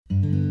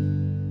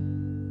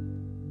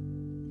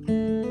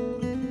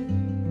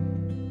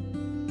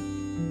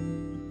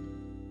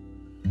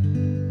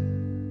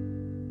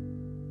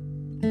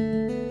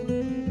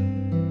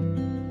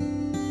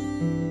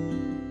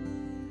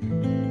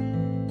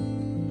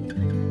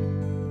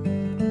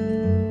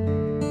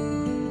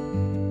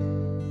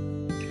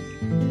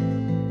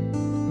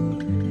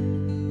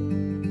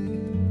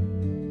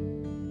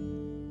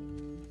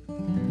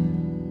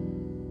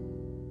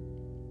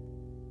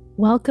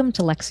Welcome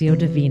to Lectio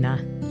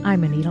Divina.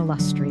 I'm Anita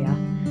Lustria,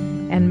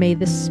 and may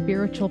this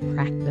spiritual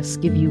practice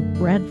give you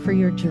bread for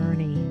your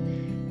journey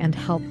and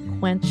help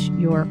quench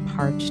your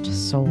parched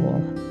soul.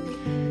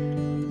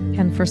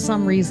 And for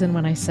some reason,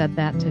 when I said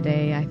that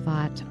today, I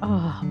thought,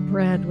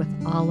 bread with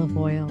olive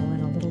oil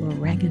and a little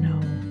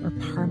oregano or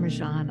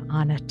Parmesan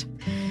on it,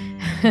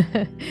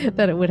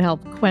 that it would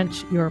help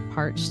quench your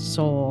parched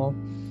soul.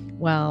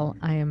 Well,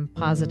 I am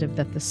positive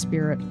that the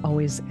Spirit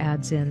always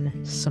adds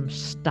in some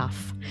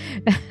stuff,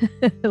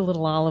 a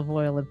little olive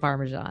oil and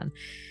Parmesan.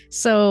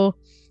 So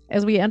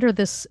as we enter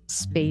this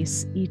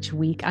space each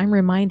week, I'm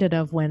reminded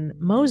of when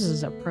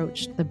Moses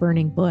approached the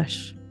burning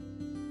bush.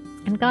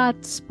 And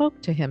God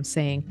spoke to him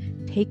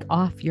saying, "Take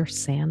off your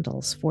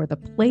sandals, for the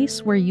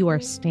place where you are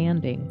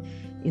standing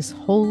is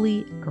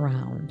holy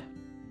ground."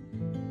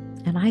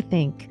 And I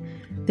think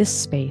this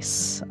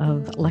space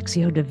of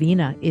Lectio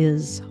Divina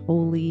is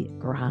holy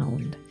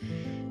ground.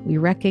 We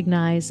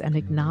recognize and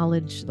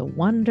acknowledge the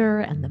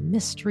wonder and the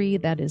mystery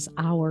that is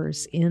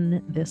ours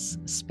in this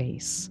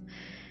space.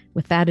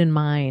 With that in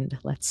mind,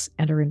 let's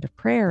enter into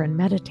prayer and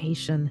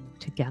meditation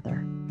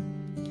together.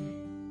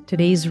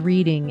 Today's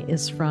reading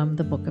is from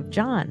the book of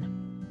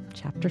John,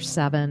 chapter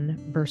 7,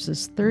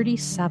 verses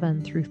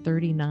 37 through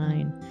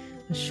 39,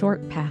 a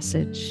short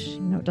passage.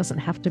 It doesn't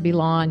have to be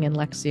long in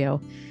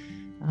Lectio.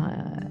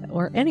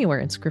 Or anywhere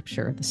in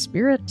Scripture. The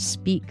Spirit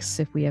speaks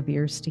if we have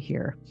ears to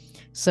hear.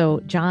 So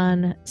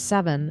John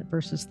 7,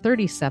 verses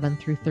 37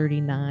 through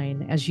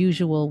 39. As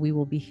usual, we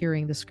will be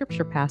hearing the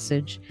Scripture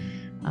passage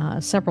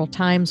several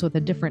times with a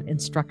different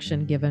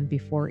instruction given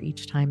before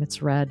each time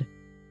it's read.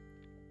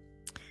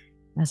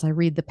 As I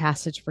read the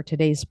passage for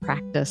today's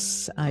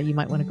practice, you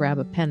might want to grab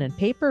a pen and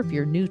paper if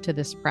you're new to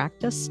this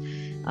practice.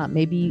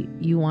 Maybe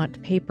you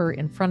want paper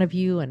in front of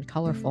you and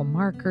colorful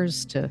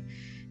markers to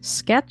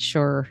sketch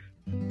or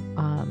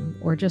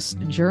just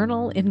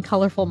journal in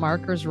colorful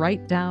markers.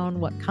 Write down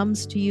what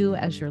comes to you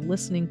as you're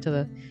listening to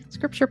the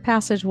scripture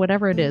passage,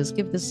 whatever it is.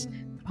 Give this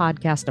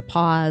podcast a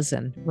pause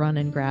and run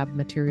and grab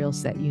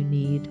materials that you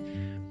need.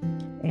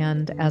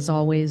 And as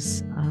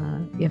always,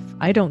 if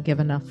I don't give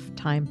enough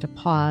time to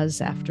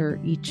pause after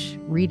each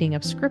reading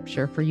of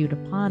scripture for you to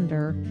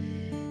ponder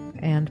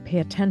and pay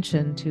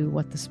attention to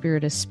what the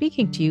Spirit is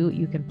speaking to you,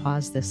 you can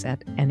pause this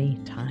at any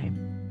time.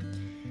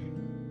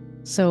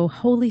 So,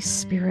 Holy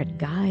Spirit,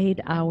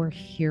 guide our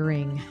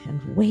hearing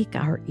and wake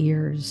our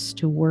ears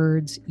to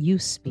words you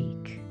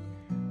speak.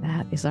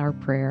 That is our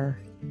prayer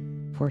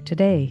for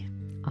today.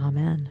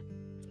 Amen.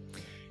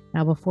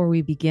 Now, before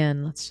we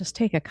begin, let's just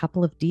take a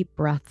couple of deep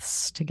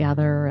breaths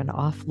together and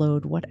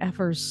offload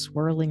whatever's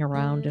swirling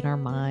around in our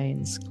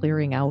minds,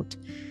 clearing out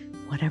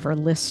whatever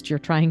list you're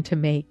trying to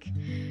make,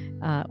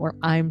 or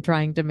I'm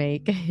trying to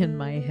make in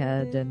my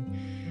head, and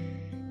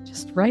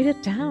just write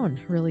it down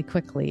really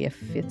quickly.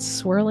 If it's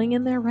swirling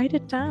in there, write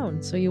it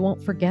down so you won't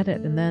forget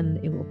it, and then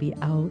it will be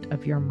out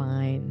of your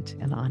mind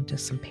and onto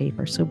some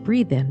paper. So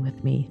breathe in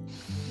with me.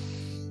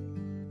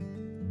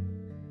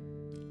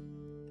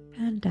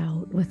 And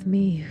out with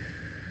me.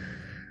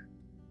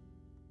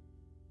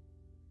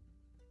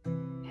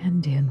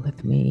 And in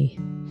with me.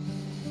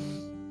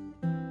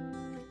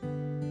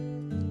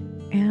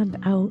 And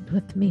out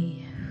with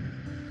me.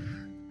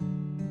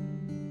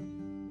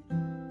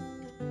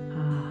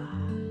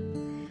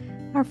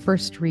 Our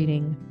first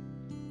reading,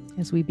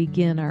 as we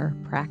begin our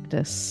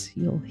practice,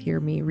 you'll hear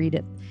me read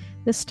it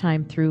this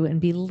time through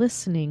and be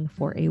listening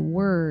for a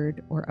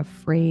word or a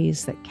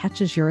phrase that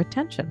catches your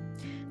attention,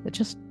 that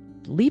just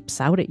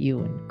leaps out at you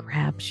and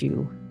grabs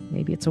you.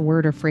 Maybe it's a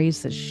word or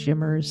phrase that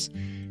shimmers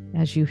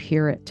as you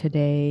hear it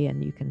today,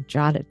 and you can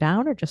jot it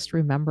down or just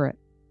remember it.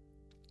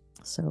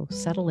 So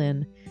settle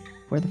in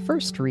for the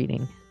first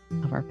reading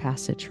of our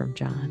passage from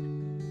John.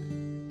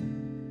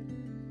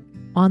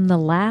 On the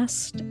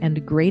last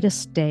and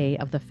greatest day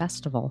of the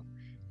festival,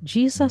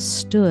 Jesus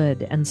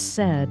stood and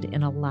said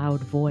in a loud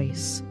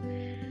voice,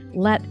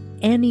 "Let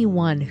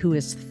anyone who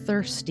is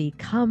thirsty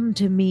come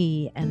to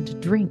me and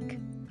drink.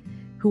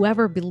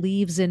 Whoever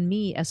believes in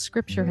me, as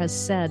Scripture has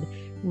said,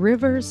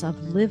 rivers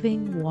of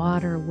living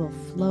water will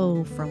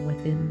flow from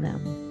within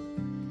them."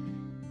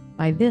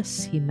 By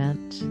this he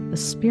meant the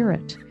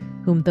Spirit,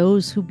 whom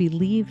those who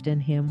believed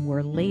in him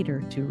were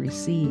later to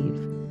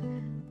receive.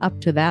 Up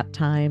to that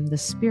time, the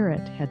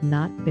Spirit had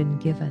not been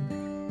given,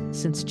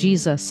 since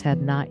Jesus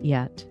had not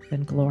yet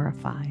been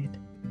glorified.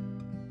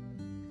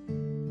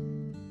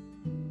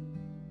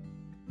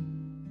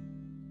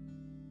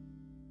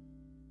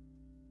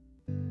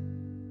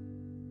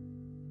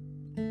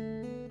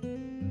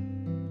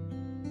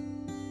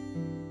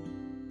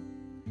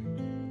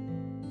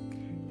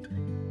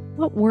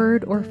 What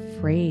word or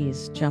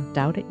phrase jumped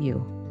out at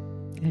you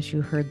as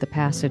you heard the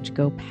passage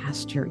go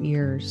past your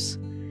ears?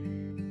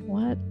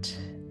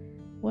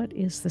 What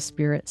is the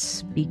Spirit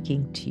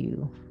speaking to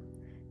you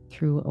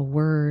through a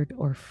word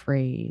or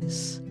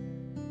phrase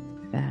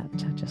that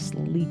just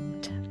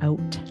leapt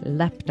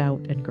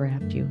out and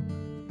grabbed you?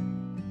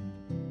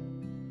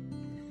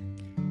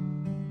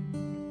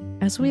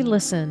 As we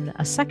listen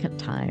a second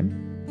time,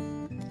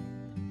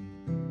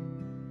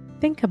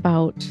 think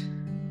about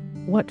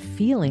what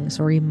feelings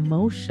or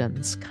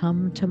emotions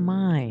come to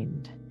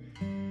mind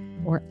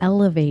or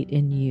elevate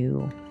in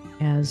you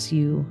as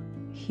you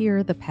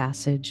hear the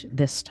passage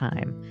this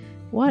time.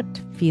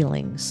 What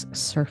feelings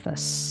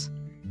surface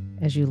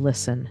as you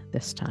listen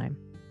this time?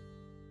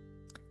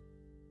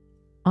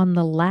 On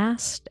the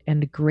last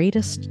and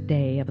greatest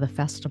day of the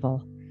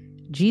festival,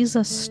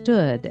 Jesus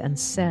stood and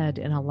said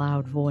in a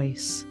loud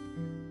voice,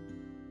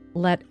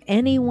 "Let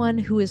anyone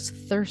who is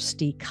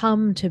thirsty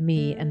come to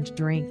me and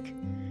drink.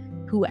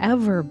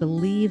 Whoever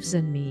believes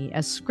in me,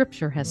 as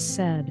Scripture has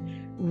said,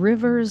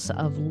 rivers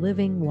of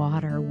living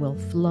water will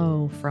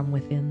flow from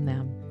within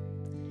them."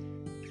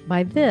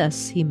 By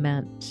this he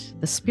meant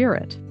the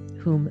Spirit,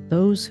 whom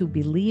those who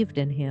believed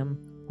in him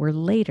were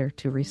later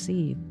to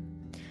receive.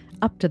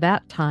 Up to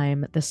that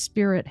time, the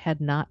Spirit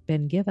had not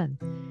been given,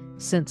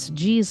 since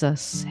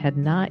Jesus had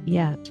not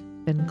yet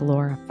been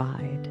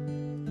glorified.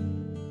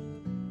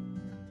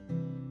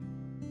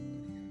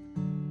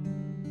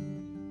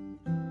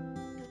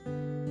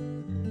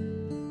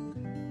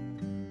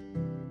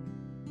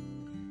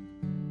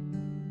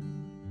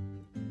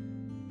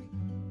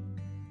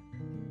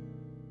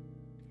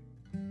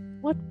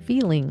 What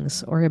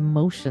feelings or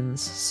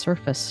emotions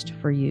surfaced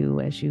for you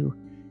as you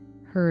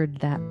heard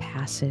that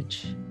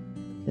passage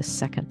this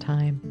second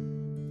time?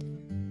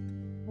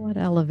 What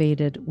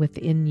elevated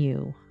within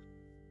you?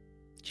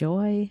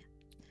 Joy?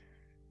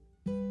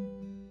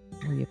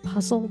 Were you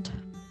puzzled?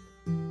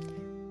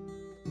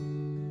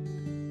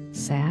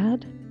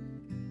 Sad?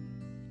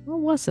 What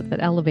was it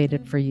that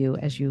elevated for you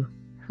as you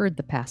heard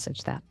the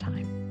passage that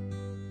time?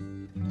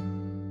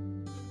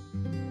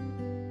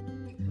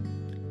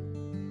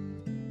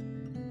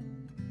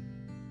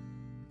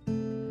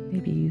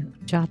 Maybe you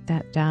jot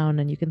that down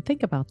and you can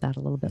think about that a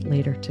little bit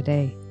later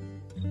today.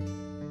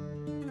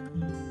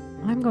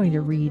 I'm going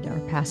to read our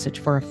passage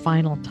for a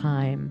final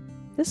time.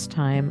 This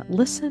time,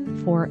 listen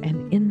for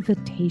an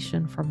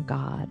invitation from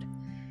God.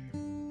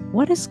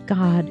 What is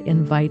God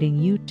inviting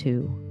you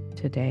to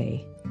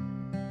today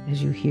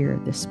as you hear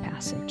this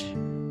passage?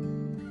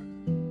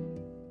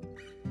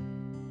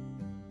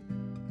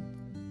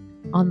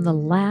 On the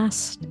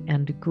last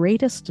and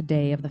greatest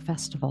day of the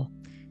festival,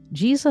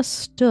 Jesus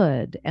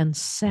stood and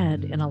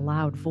said in a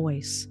loud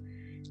voice,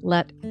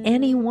 "Let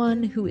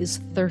anyone who is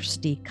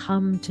thirsty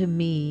come to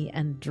me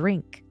and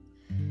drink.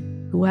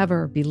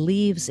 Whoever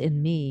believes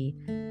in me,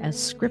 as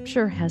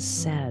Scripture has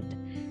said,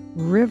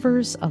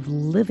 rivers of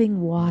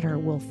living water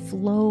will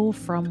flow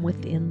from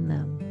within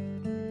them."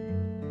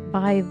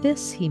 By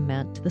this he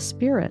meant the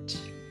Spirit,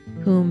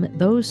 whom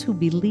those who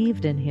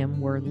believed in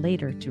him were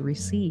later to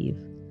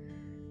receive.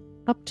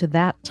 Up to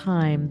that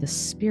time, the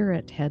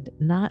Spirit had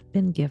not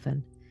been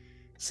given,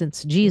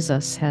 since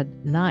Jesus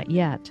had not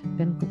yet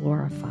been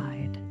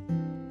glorified.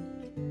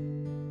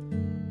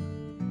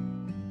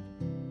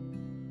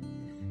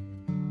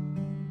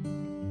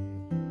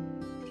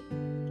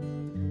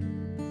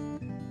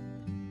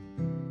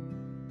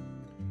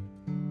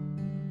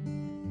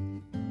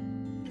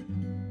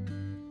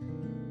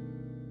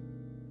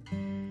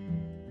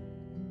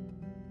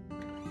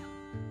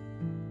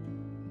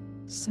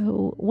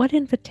 So, what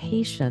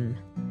invitation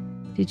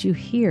did you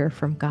hear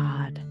from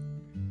God?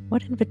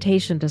 What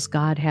invitation does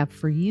God have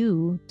for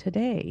you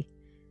today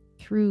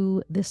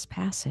through this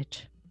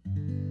passage?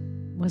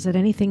 Was it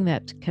anything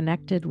that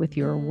connected with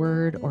your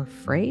word or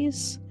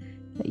phrase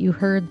that you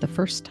heard the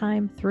first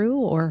time through,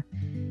 or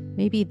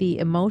maybe the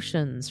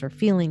emotions or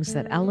feelings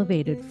that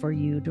elevated for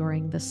you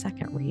during the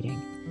second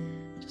reading?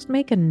 Just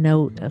make a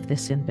note of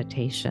this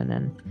invitation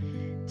and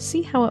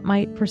see how it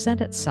might present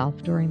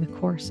itself during the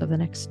course of the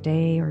next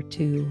day or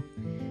two,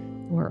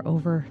 or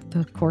over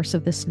the course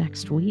of this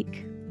next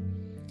week.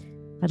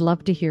 I'd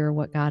love to hear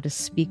what God is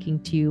speaking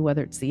to you,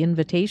 whether it's the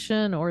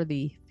invitation or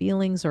the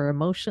feelings or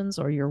emotions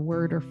or your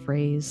word or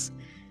phrase.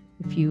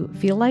 If you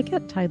feel like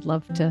it, I'd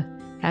love to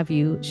have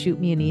you shoot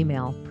me an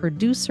email.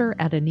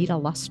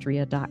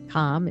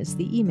 producer@anitalustria.com is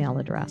the email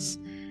address.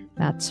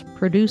 That's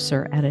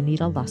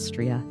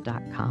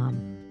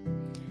producer@anitalustria.com.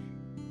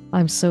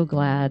 I'm so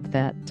glad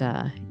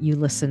that you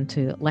listened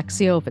to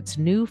Lectio. If it's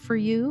new for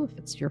you, if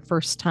it's your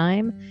first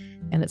time,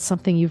 and it's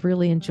something you've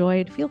really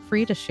enjoyed, feel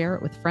free to share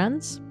it with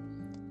friends.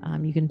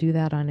 You can do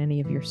that on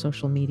any of your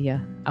social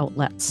media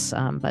outlets,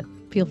 but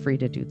feel free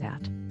to do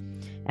that.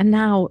 And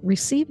now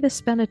receive this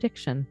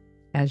benediction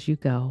as you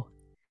go.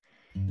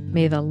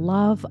 May the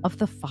love of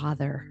the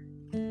Father,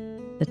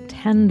 the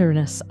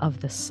tenderness of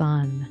the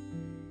Son,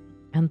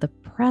 and the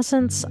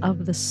presence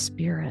of the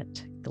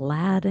Spirit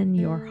gladden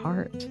your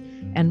heart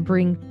and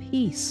bring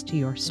peace to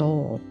your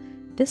soul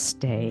this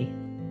day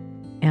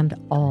and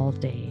all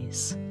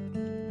days.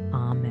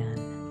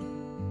 Amen.